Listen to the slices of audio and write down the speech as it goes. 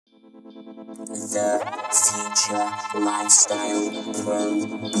The Future Lifestyle Pro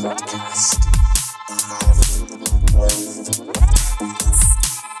Podcast.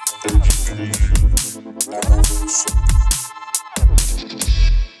 Education, evolution.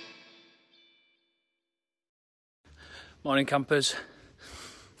 Morning campers,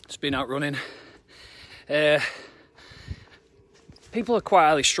 just been out running. People are quite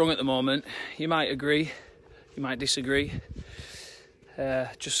highly strung at the moment. You might agree, you might disagree.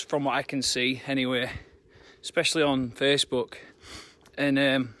 Just from what I can see anyway, especially on Facebook.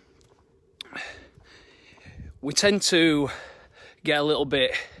 And we tend to get a little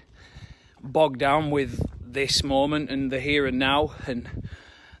bit bogged down with this moment and the here and now and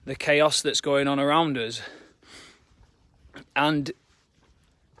the chaos that's going on around us. And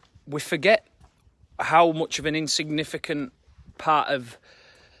we forget how much of an insignificant part of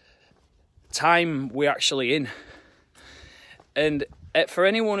time we're actually in. And for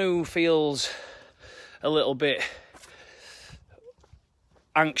anyone who feels a little bit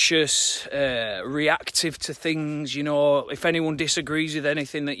anxious, reactive to things, you know, if anyone disagrees with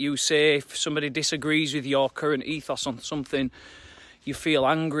anything that you say, if somebody disagrees with your current ethos on something, you feel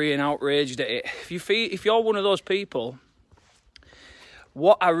angry and outraged at it. If you're one of those people,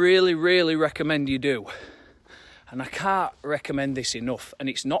 what I really, really recommend you do, and I can't recommend this enough, and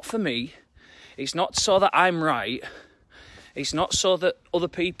it's not for me, it's not so that I'm right, it's not so that other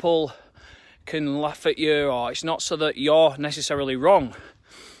people can laugh at you, or it's not so that you're necessarily wrong.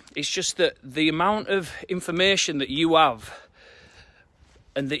 It's just that the amount of information that you have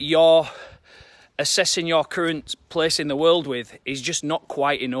and that you're assessing your current place in the world with is just not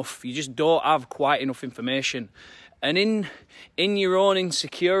quite enough. You just don't have quite enough information. And in your own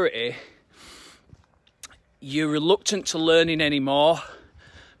insecurity, you're reluctant to learning anymore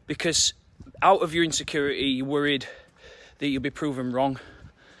because out of your insecurity, you're worried that you'll be proven wrong.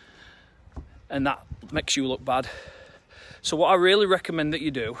 And that makes you look bad. So what I really recommend that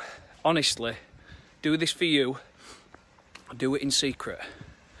you do, honestly, do this for you, do it in secret.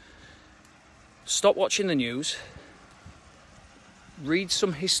 Stop watching the news. Read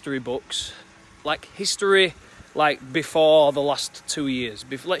some history books, like history like before the last 2 years.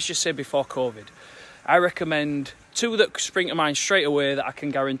 Let's just say before COVID. I recommend two that spring to mind straight away that I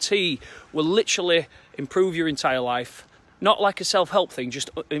can guarantee will literally improve your entire life. Not like a self-help thing, just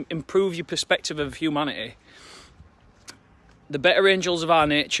improve your perspective of humanity. The Better Angels of Our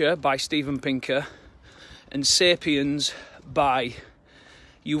Nature by Steven Pinker and Sapiens by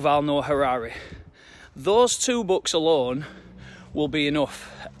Yuval Noah Harari. Those two books alone will be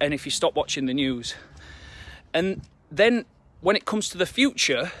enough, and if you stop watching the news. And then when it comes to the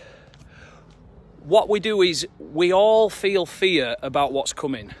future, what we do is we all feel fear about what's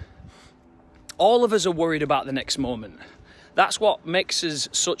coming. All of us are worried about the next moment. That's what makes us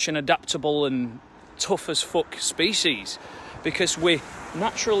such an adaptable and tough as fuck species, because we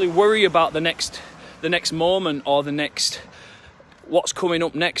naturally worry about the next moment or the next, what's coming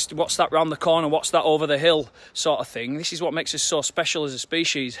up next, what's that round the corner, what's that over the hill sort of thing. This is what makes us so special as a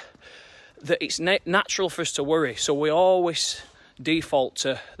species, that it's natural for us to worry. So we always default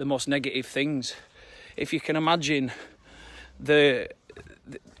to the most negative things. If you can imagine the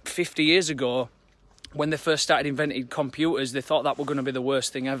 50 years ago, when they first started inventing computers, they thought that were going to be the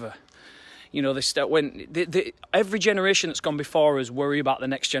worst thing ever. You know, every generation that's gone before us worry about the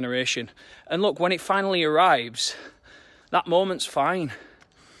next generation. And look, when it finally arrives, that moment's fine.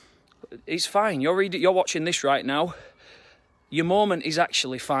 It's fine. You're watching this right now. Your moment is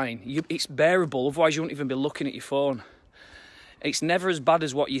actually fine. It's bearable, otherwise you won't even be looking at your phone. It's never as bad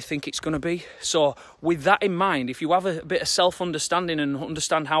as what you think it's going to be. So with that in mind, if you have a bit of self-understanding and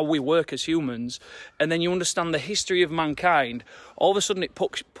understand how we work as humans, and then you understand the history of mankind, all of a sudden it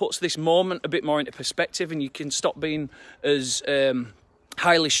puts this moment a bit more into perspective, and you can stop being as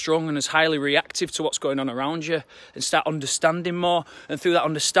highly strung and as highly reactive to what's going on around you and start understanding more. And through that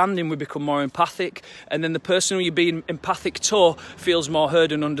understanding, we become more empathic. And then the person who you're being empathic to feels more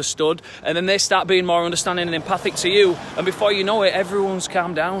heard and understood. And then they start being more understanding and empathic to you. And before you know it, everyone's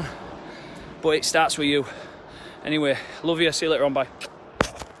calmed down. But it starts with you. Anyway, love you. See you later on. Bye.